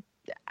I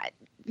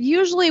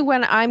usually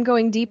when I'm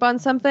going deep on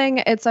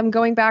something, I'm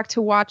going back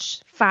to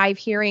watch 5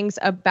 hearings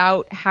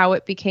about how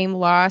it became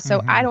law.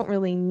 So I don't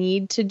really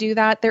need to do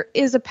that. There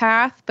is a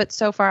path, but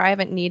so far I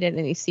haven't needed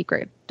any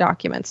secret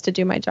documents to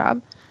do my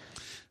job.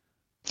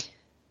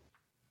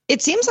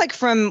 It seems like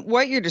from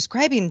what you're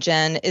describing,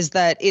 Jen, is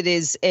that it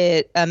is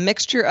a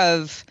mixture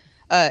of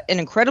an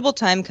incredible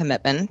time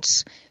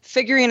commitment,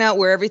 figuring out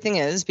where everything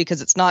is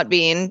because it's not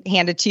being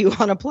handed to you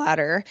on a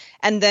platter,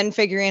 and then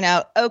figuring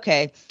out,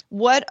 okay,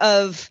 what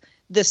of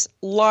this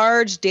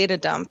large data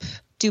dump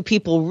do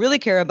people really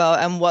care about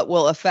and what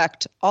will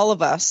affect all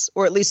of us,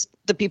 or at least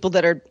the people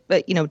that are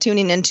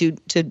tuning in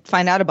to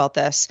find out about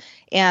this?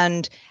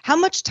 And how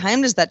much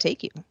time does that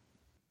take you?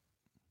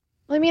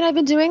 I mean, I've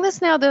been doing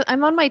this now.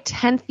 I'm on my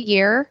 10th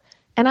year,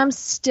 and I'm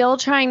still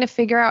trying to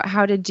figure out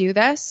how to do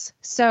this.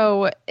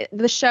 So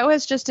the show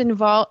has just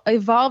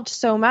evolved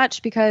so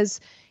much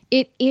because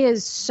it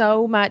is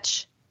so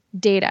much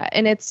data.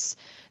 And it's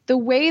the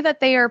way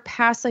that they are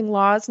passing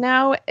laws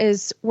now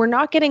is we're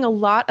not getting a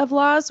lot of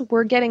laws.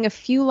 We're getting a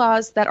few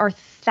laws that are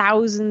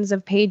thousands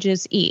of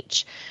pages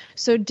each.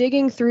 So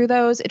digging through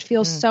those, it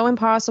feels so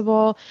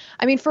impossible.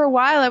 I mean, for a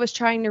while I was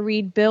trying to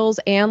read bills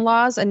and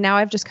laws, and now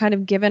I've just kind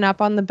of given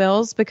up on the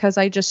bills because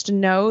I just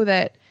know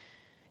that,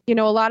 a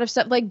lot of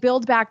stuff like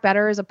Build Back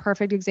Better is a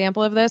perfect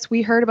example of this.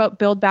 We heard about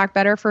Build Back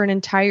Better for an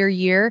entire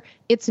year.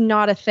 It's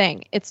not a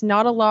thing. It's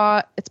not a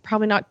law. It's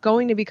probably not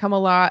going to become a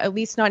law, at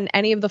least not in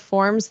any of the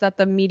forms that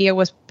the media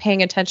was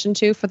paying attention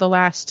to for the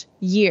last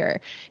year.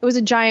 It was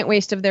a giant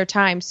waste of their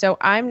time. So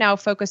I'm now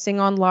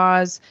focusing on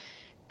laws,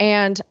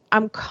 and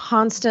I'm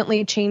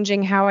constantly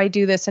changing how I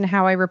do this and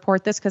how I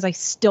report this because I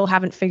still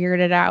haven't figured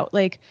it out.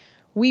 Like,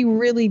 we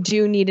really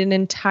do need an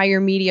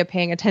entire media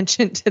paying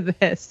attention to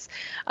this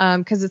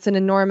because it's an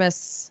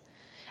enormous.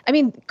 I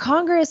mean,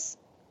 Congress,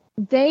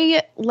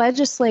 they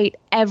legislate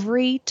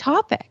every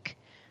topic.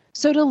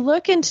 So to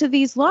look into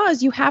these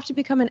laws, you have to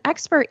become an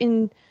expert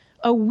in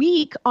a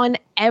week on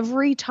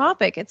every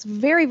topic. It's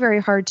very,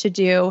 very hard to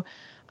do.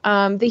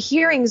 The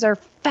hearings are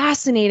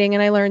fascinating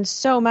and I learned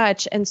so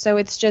much. And so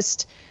it's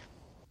just,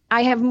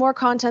 I have more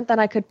content than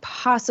I could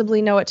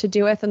possibly know what to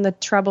do with, and the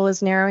trouble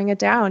is narrowing it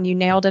down. You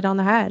nailed it on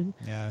the head.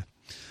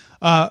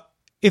 Yeah.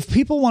 If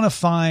people want to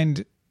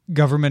find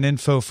government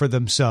info for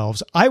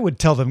themselves, I would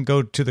tell them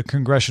go to the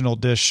Congressional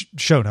Dish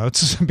show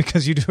notes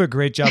because you do a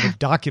great job of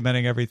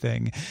documenting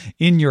everything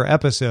in your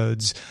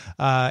episodes.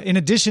 In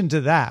addition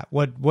to that,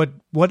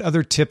 what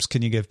other tips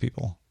can you give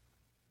people?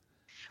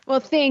 Well,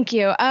 thank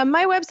you.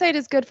 My website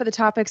is good for the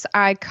topics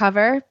I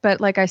cover, but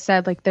like I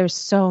said, there's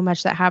so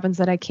much that happens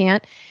that I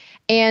can't.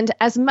 And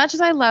as much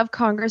as I love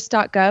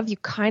congress.gov, you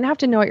kind of have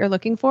to know what you're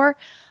looking for.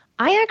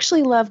 I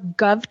actually love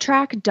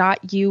govtrack.us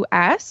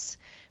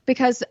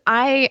because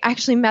I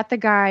actually met the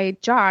guy,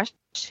 Josh,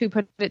 who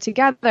put it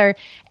together,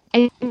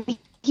 and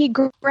he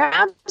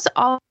grabs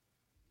all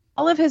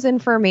of his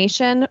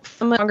information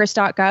from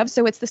congress.gov.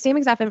 So it's the same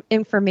exact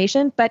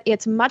information, but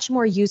it's much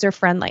more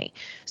user-friendly.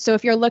 So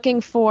if you're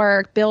looking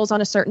for bills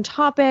on a certain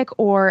topic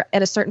or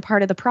at a certain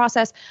part of the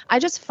process, I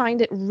just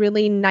find it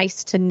really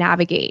nice to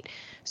navigate.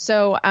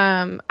 So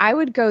I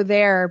would go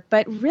there.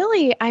 But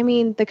really, I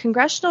mean, the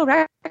Congressional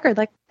Record,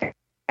 like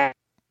I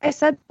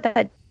said,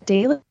 that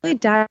Daily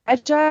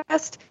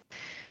Digest,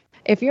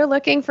 if you're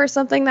looking for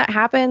something that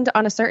happened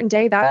on a certain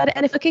day,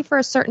 and if looking for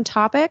a certain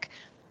topic,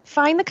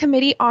 find the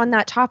committee on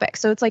that topic.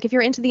 So it's like if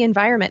you're into the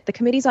environment, the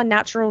committees on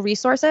natural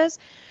resources,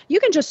 you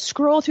can just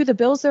scroll through the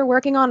bills they're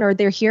working on or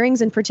their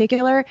hearings in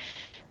particular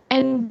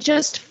and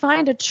just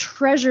find a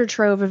treasure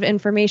trove of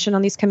information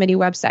on these committee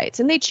websites.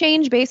 And they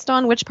change based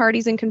on which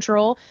party's in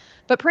control,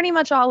 but pretty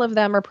much all of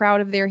them are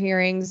proud of their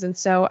hearings. And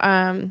so,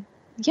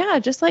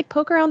 just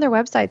poke around their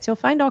websites. You'll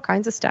find all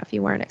kinds of stuff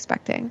you weren't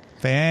expecting.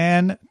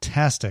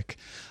 Fantastic.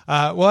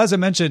 Well, as I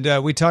mentioned,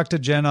 we talked to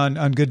Jen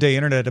on Good Day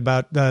Internet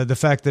about the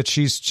fact that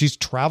she's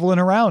traveling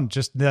around,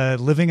 just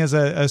living as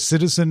a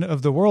citizen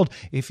of the world.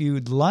 If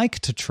you'd like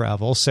to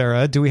travel,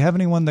 Sarah, do we have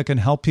anyone that can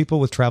help people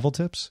with travel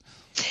tips?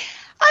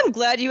 I'm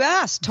glad you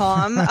asked,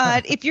 Tom.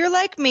 If you're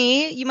like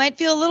me, you might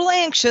feel a little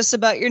anxious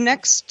about your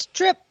next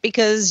trip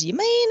because you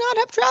may not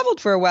have traveled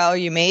for a while.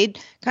 You may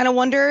kind of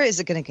wonder, is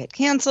it going to get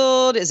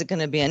canceled? Is it going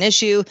to be an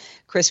issue?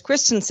 Chris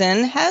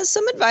Christensen has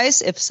some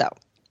advice, if so.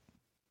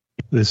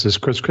 This is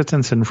Chris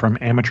Christensen from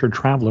Amateur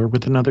Traveler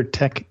with another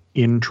Tech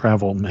in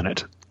Travel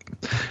Minute.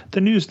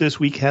 The news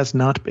this week has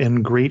not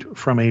been great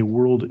from a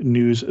world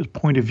news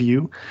point of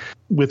view.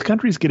 With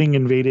countries getting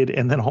invaded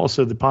and then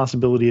also the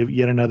possibility of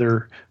yet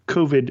another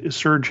COVID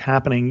surge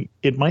happening,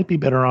 it might be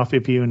better off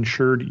if you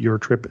insured your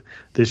trip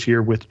this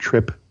year with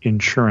Trip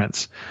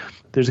Insurance.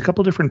 There's a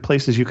couple different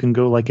places you can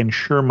go, like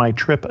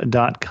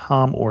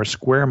insuremytrip.com or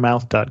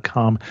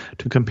squaremouth.com,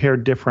 to compare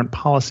different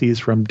policies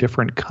from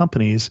different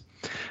companies.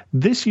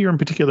 This year in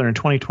particular, in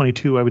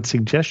 2022, I would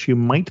suggest you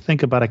might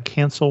think about a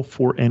cancel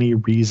for any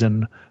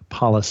reason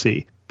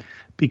policy,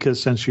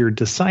 because since you're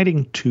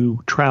deciding to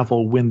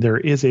travel when there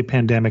is a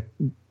pandemic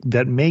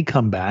that may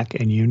come back,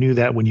 and you knew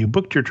that when you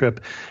booked your trip,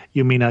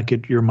 you may not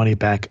get your money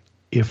back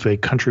if a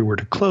country were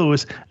to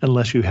close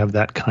unless you have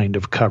that kind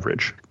of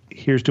coverage.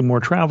 Here's to more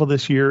travel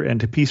this year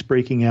and to peace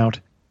breaking out.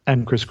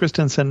 I'm Chris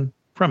Christensen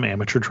from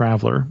Amateur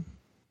Traveler.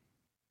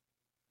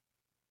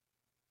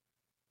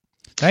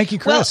 Thank you,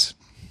 Chris.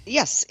 Well,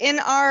 yes, in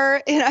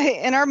our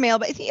mail,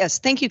 but yes,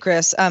 thank you,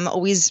 Chris.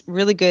 Always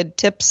really good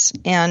tips,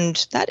 and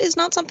that is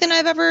not something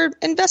I've ever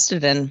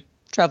invested in.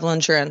 Travel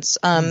insurance.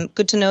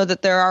 Good to know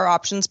that there are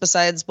options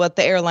besides what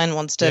the airline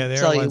wants to the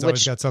sell you. Airline's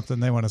always got something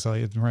they want to sell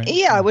you, right?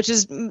 Yeah,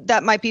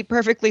 that might be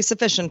perfectly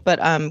sufficient, but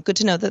good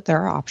to know that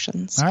there are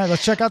options. All right,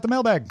 let's check out the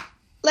mailbag.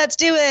 Let's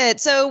do it.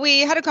 So we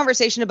had a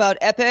conversation about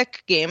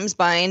Epic Games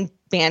buying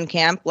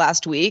Bandcamp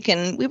last week,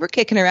 and we were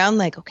kicking around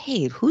like,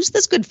 okay, who's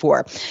this good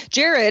for?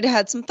 Jared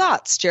had some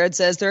thoughts. Jared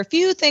says, there are a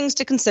few things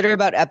to consider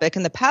about Epic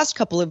in the past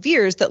couple of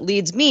years that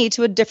leads me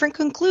to a different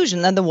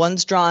conclusion than the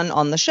ones drawn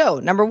on the show.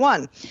 Number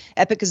one,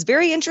 Epic is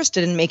very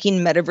interested in making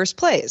metaverse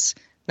plays.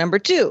 Number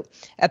two,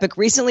 Epic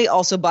recently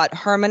also bought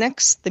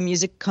Harmonix, the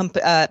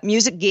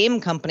music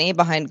game company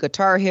behind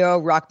Guitar Hero,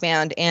 Rock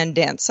Band, and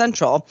Dance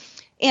Central.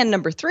 And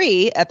number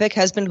three, Epic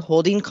has been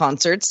holding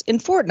concerts in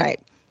Fortnite.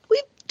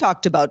 We've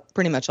talked about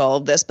pretty much all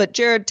of this, but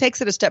Jared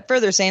takes it a step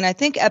further, saying, I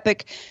think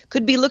Epic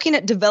could be looking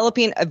at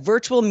developing a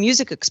virtual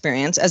music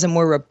experience as a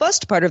more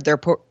robust part of their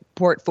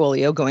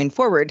portfolio going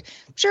forward.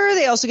 Sure,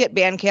 they also get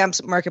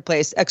Bandcamp's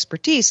marketplace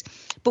expertise,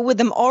 but with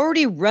them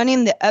already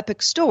running the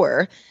Epic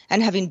store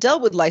and having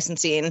dealt with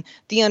licensing,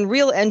 the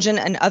Unreal Engine,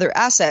 and other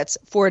assets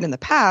for it in the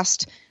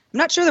past, I'm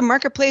not sure the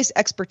marketplace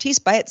expertise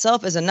by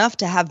itself is enough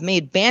to have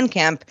made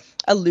Bandcamp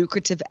a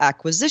lucrative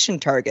acquisition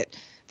target.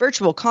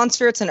 Virtual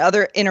concerts and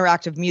other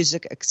interactive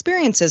music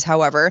experiences,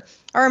 however,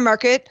 are a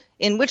market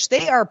in which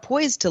they are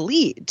poised to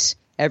lead.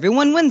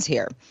 Everyone wins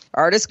here.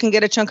 Artists can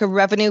get a chunk of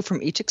revenue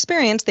from each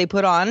experience they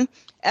put on.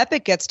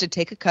 Epic gets to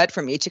take a cut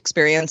from each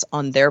experience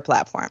on their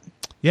platform.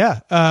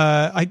 Yeah.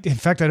 In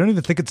fact, I don't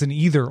even think it's an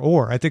either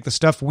or. I think the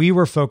stuff we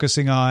were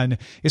focusing on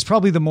is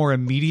probably the more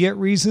immediate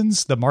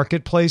reasons, the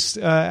marketplace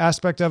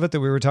aspect of it that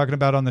we were talking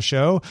about on the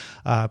show.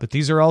 But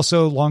these are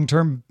also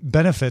long-term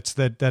benefits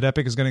that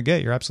Epic is going to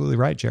get. You're absolutely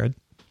right, Jared.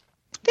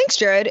 Thanks,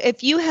 Jared.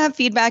 If you have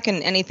feedback on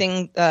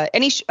anything,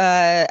 any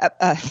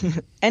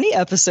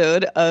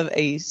episode of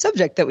a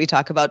subject that we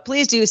talk about,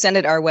 please do send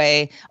it our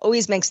way.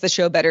 Always makes the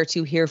show better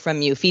to hear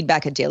from you.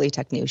 Feedback at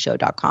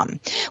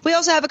dailytechnewsshow.com. We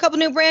also have a couple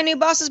brand new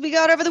bosses we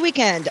got over the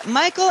weekend.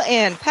 Michael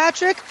and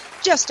Patrick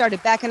just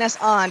started backing us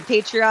on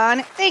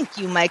Patreon. Thank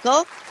you,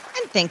 Michael.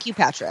 And thank you,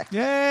 Patrick.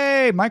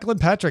 Yay! Michael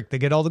and Patrick, they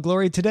get all the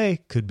glory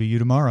today. Could be you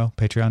tomorrow.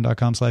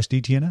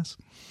 Patreon.com/DTNS.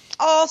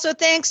 Also,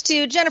 thanks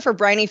to Jennifer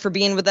Briney for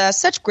being with us.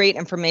 Such great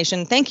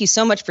information. Thank you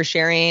so much for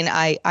sharing.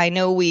 I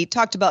know we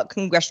talked about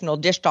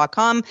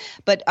congressionaldish.com,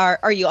 but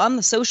are you on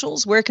the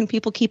socials? Where can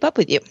people keep up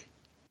with you?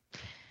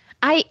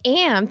 I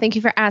am. Thank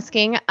you for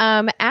asking.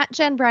 At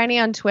Jen Briney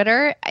on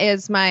Twitter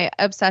is my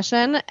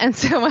obsession. And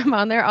so I'm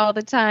on there all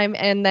the time.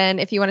 And then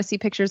if you want to see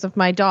pictures of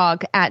my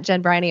dog, at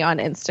Jen Briney on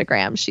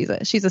Instagram,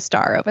 she's a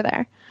star over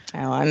there.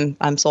 Oh,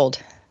 I'm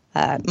sold.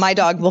 My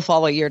dog will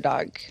follow your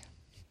dog.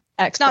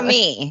 It's not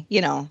me,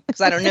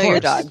 because I don't know your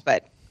dog,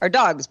 but our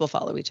dogs will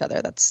follow each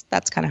other. That's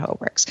kind of how it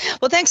works.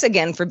 Well, thanks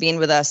again for being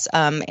with us.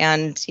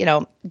 And,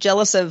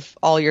 jealous of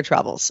all your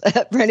travels.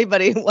 For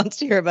anybody who wants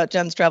to hear about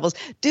Jen's travels,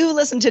 do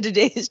listen to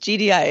today's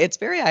GDI. It's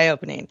very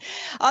eye-opening.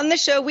 On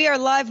this show, we are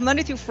live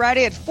Monday through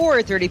Friday at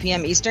 4:30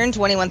 p.m. Eastern,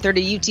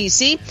 21:30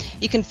 UTC.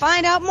 You can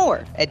find out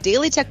more at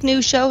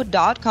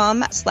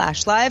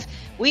dailytechnewsshow.com/live.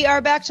 We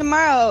are back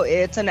tomorrow.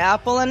 It's an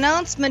Apple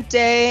announcement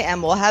day,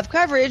 and we'll have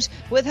coverage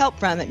with help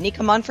from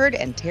Nika Monford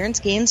and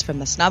Terrence Gaines from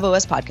the Snob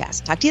OS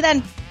podcast. Talk to you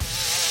then.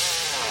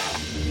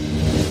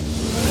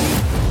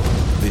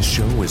 This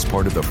show is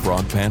part of the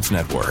Frog Pants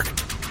Network.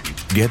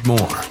 Get more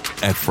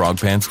at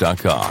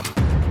frogpants.com.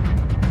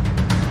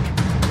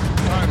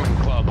 Diamond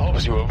Club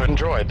hopes you have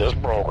enjoyed this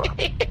program.